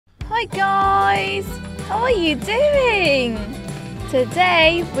Hi guys! How are you doing?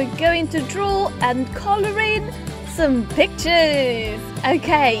 Today we're going to draw and colour in some pictures.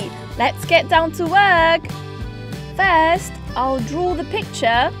 Okay, let's get down to work. First, I'll draw the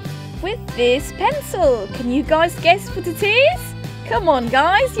picture with this pencil. Can you guys guess what it is? Come on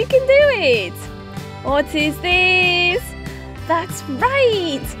guys, you can do it. What is this? That's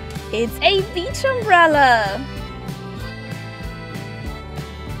right! It's a beach umbrella.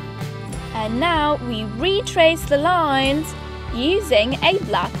 And now we retrace the lines using a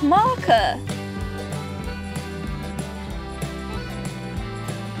black marker.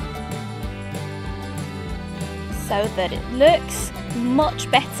 So that it looks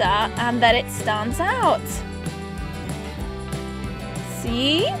much better and that it stands out.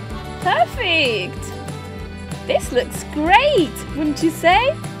 See? Perfect! This looks great, wouldn't you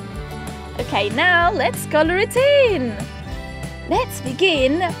say? Okay, now let's colour it in. Let's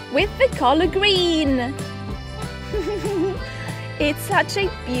begin with the colour green. It's such a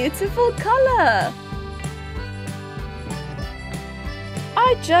beautiful colour.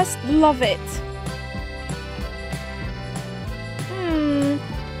 I just love it.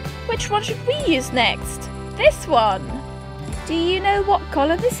 Which one should we use next? This one. Do you know what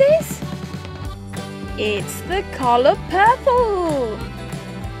colour this is? It's the colour purple.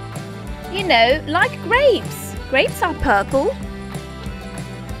 You know, like grapes. Grapes are purple.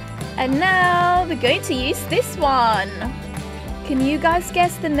 And now we're going to use this one. Can you guys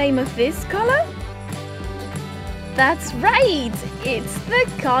guess the name of this colour? That's right, it's the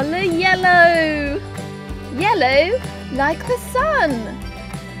colour yellow. Yellow like the sun.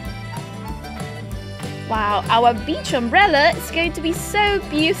 Wow, our beach umbrella is going to be so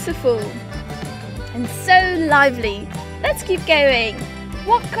beautiful and so lively. Let's keep going.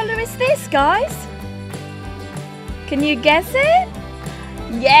 What colour is this, guys? Can you guess it?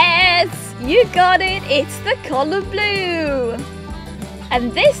 Yes, you got it. It's the colour blue.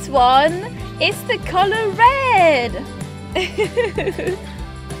 And this one is the colour red.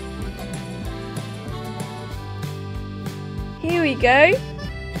 Here we go.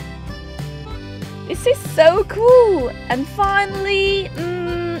 This is so cool. And finally,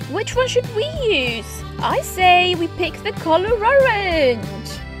 which one should we use? I say we pick the colour orange.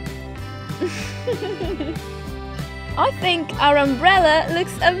 I think our umbrella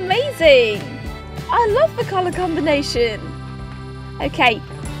looks amazing. I love the colour combination. Okay,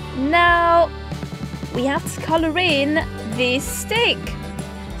 now we have to colour in this stick.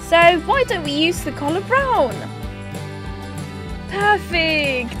 So why don't we use the colour brown?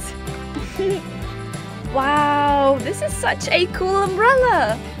 Perfect. Wow, this is such a cool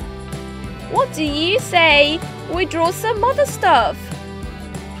umbrella. What do you say we draw some other stuff?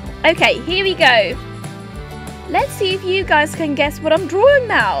 Okay, here we go. Let's see if you guys can guess what I'm drawing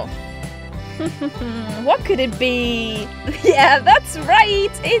now. What could it be? Yeah, that's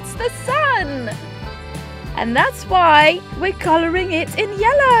right, it's the sun. And that's why we're colouring it in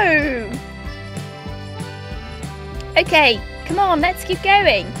yellow. Okay, come on, let's keep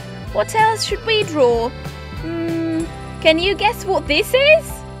going. What else should we draw? Can you guess what this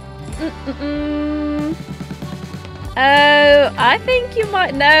is? Oh, I think you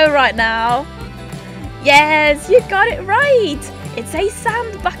might know right now. Yes, you got it right. It's a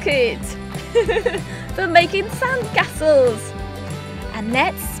sand bucket for making sand castles. And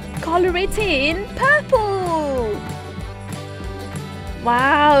let's colour it in purple.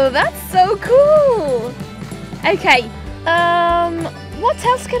 Wow, that's so cool. Okay, what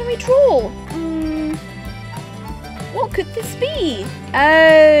else can we draw? What could this be?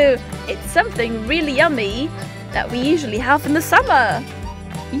 Oh, it's something really yummy that we usually have in the summer.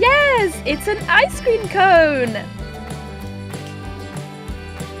 Yes, it's an ice cream cone.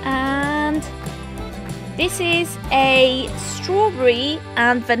 And this is a strawberry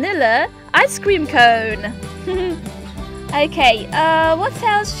and vanilla ice cream cone. Okay, what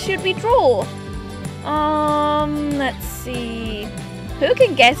else should we draw? Let's see. Who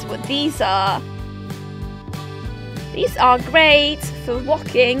can guess what these are? These are great for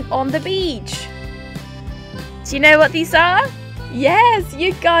walking on the beach. Do you know what these are? Yes,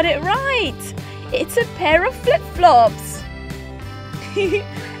 you got it right. It's a pair of flip-flops.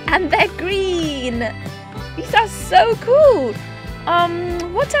 And they're green. These are so cool.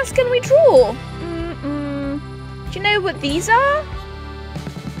 What else can we draw? Do you know what these are?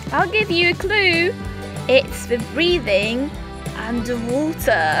 I'll give you a clue. It's for breathing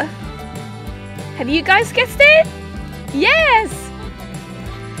underwater. Have you guys guessed it? Yes!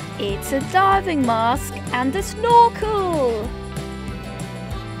 It's a diving mask and a snorkel.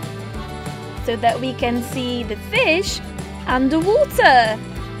 So that we can see the fish underwater.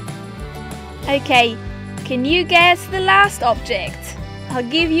 Okay, can you guess the last object? I'll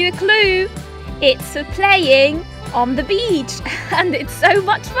give you a clue. It's for playing on the beach and it's so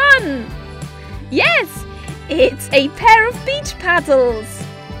much fun. Yes, it's a pair of beach paddles.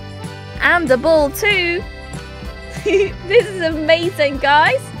 And a ball too. This is amazing,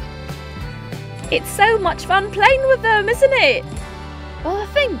 guys. It's so much fun playing with them, isn't it? Well, I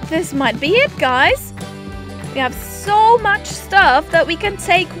think this might be it, guys. We have so much stuff that we can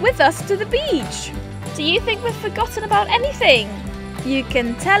take with us to the beach. Do you think we've forgotten about anything? You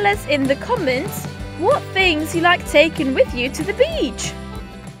can tell us in the comments what things you like taking with you to the beach.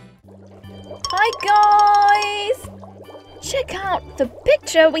 Hi guys! Check out the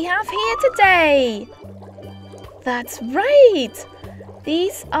picture we have here today. That's right!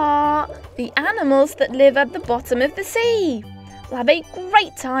 These are the animals that live at the bottom of the sea. We'll have a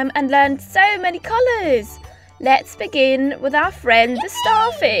great time and learn so many colours. Let's begin with our friend the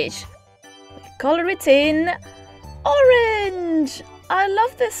starfish. Colour it in orange. I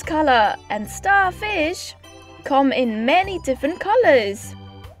love this colour, and starfish come in many different colours.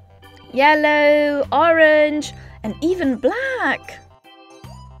 Yellow, orange, and even black.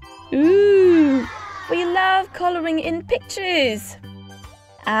 Ooh, we love colouring in pictures.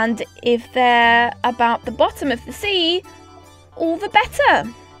 And if they're about the bottom of the sea, all the better.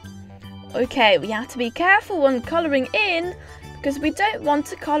 Okay, we have to be careful when colouring in because we don't want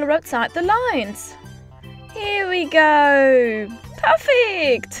to colour outside the lines. Here we go.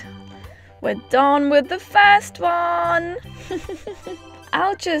 Perfect. We're done with the first one.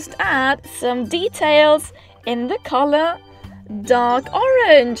 I'll just add some details in the colour dark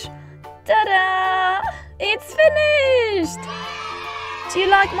orange. Ta-da! It's finished! Do you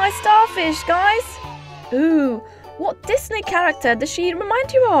like my starfish, guys? Ooh, what Disney character does she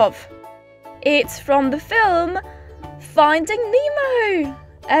remind you of? It's from the film Finding Nemo.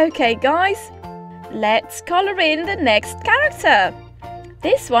 Okay, guys, let's colour in the next character.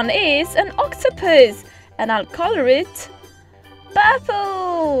 This one is an octopus, and I'll colour it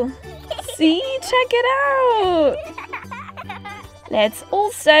purple. See, check it out. Let's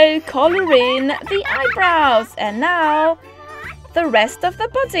also colour in the eyebrows, and now the rest of the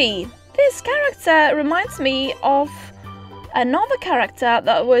body. This character reminds me of another character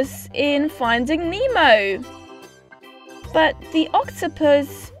that was in Finding Nemo. But the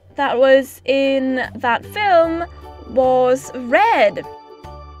octopus that was in that film was red.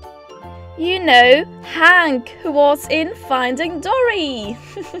 You know, Hank, who was in Finding Dory.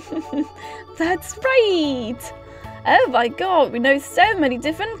 That's right. Oh my god, we know so many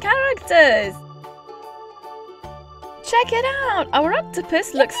different characters. Check it out, our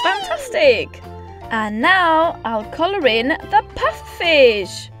octopus looks fantastic. And now I'll colour in the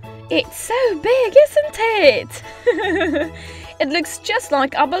pufferfish. It's so big, isn't it? It looks just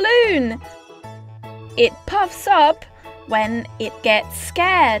like a balloon. It puffs up when it gets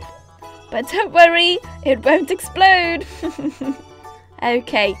scared. But don't worry, it won't explode.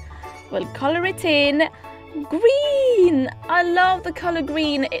 Okay, we'll colour it in green. I love the colour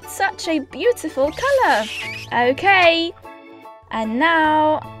green. It's such a beautiful colour. Okay, and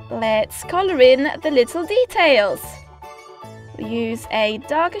now let's colour in the little details. We use a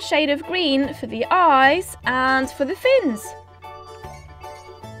darker shade of green for the eyes and for the fins.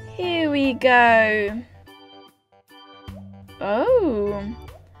 Here we go. Oh,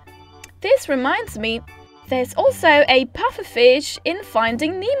 this reminds me, there's also a pufferfish in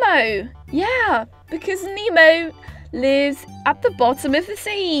Finding Nemo. Yeah, because Nemo lives at the bottom of the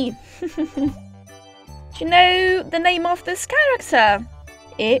sea. Do you know the name of this character?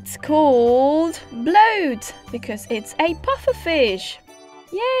 It's called Bloat because it's a pufferfish.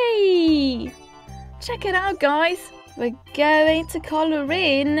 Yay! Check it out, guys. We're going to colour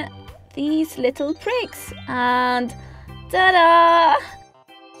in these little pricks and ta-da!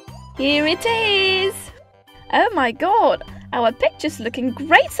 Here it is! Oh my god, our picture's looking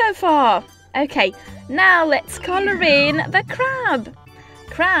great so far. Okay, now let's colour in the crab.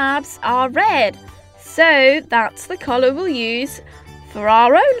 Crabs are red, so that's the colour we'll use for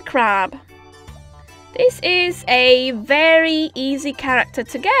our own crab. This is a very easy character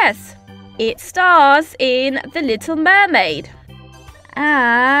to guess. It stars in The Little Mermaid.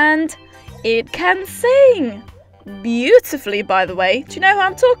 And it can sing. Beautifully, by the way. Do you know who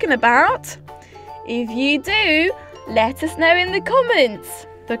I'm talking about? If you do, let us know in the comments.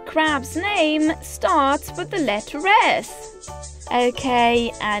 The crab's name starts with the letter S.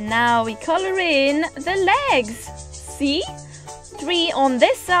 Okay, and now we colour in the legs. See? 3 on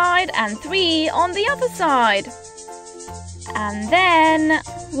this side and 3 on the other side. And then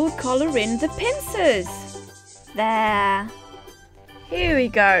we'll colour in the pincers. There. Here we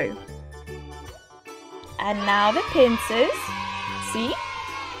go. And now the pincers. See?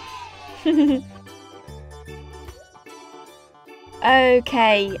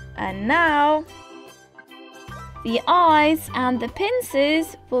 Okay, and now the eyes and the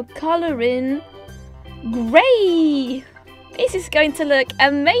pincers will colour in grey. This is going to look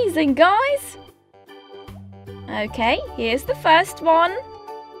amazing, guys. Okay, here's the first one.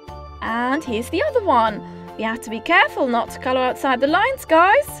 And here's the other one. We have to be careful not to colour outside the lines,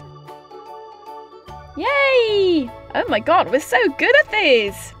 guys. Yay! Oh my god, we're so good at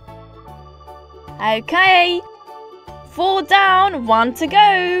this. Okay, 4 down, 1 to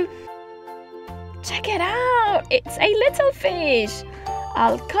go. Check it out, it's a little fish.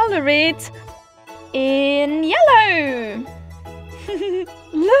 I'll colour it in yellow.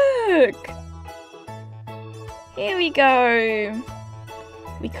 Look! Here we go.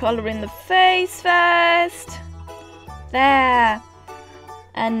 We colour in the face first. There.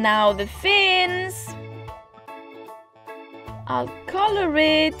 And now the fins. I'll colour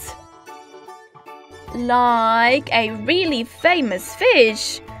it like a really famous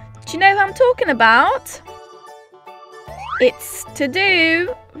fish. Do you know who I'm talking about? It's to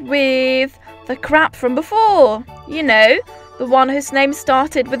do with the crab from before. You know, the one whose name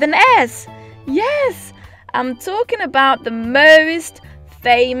started with an S. Yes, I'm talking about the most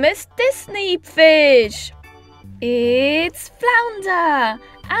famous Disney fish. It's Flounder,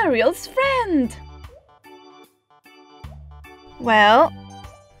 Ariel's friend. Well,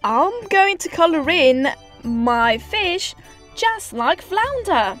 I'm going to colour in my fish just like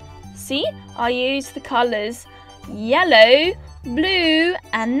Flounder. See, I use the colours yellow, blue,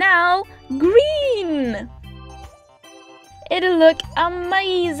 and now green. It'll look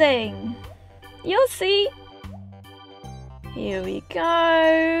amazing. You'll see. Here we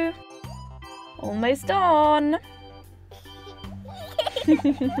go. Almost on.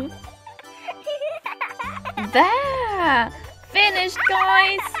 There! Finished,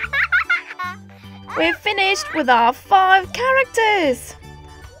 guys! We're finished with our 5 characters.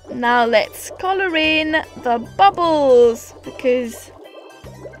 Now let's colour in the bubbles because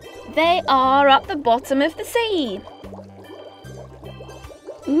they are at the bottom of the sea.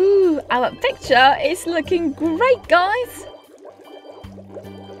 Ooh, our picture is looking great, guys.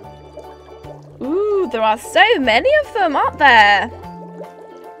 Ooh, there are so many of them, aren't there?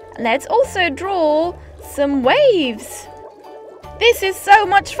 Let's also draw some waves. This is so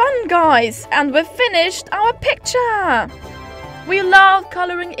much fun, guys, and we've finished our picture. We love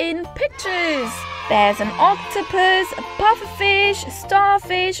colouring in pictures. There's an octopus, a pufferfish, a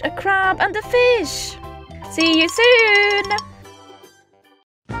starfish, a crab and a fish. See you soon!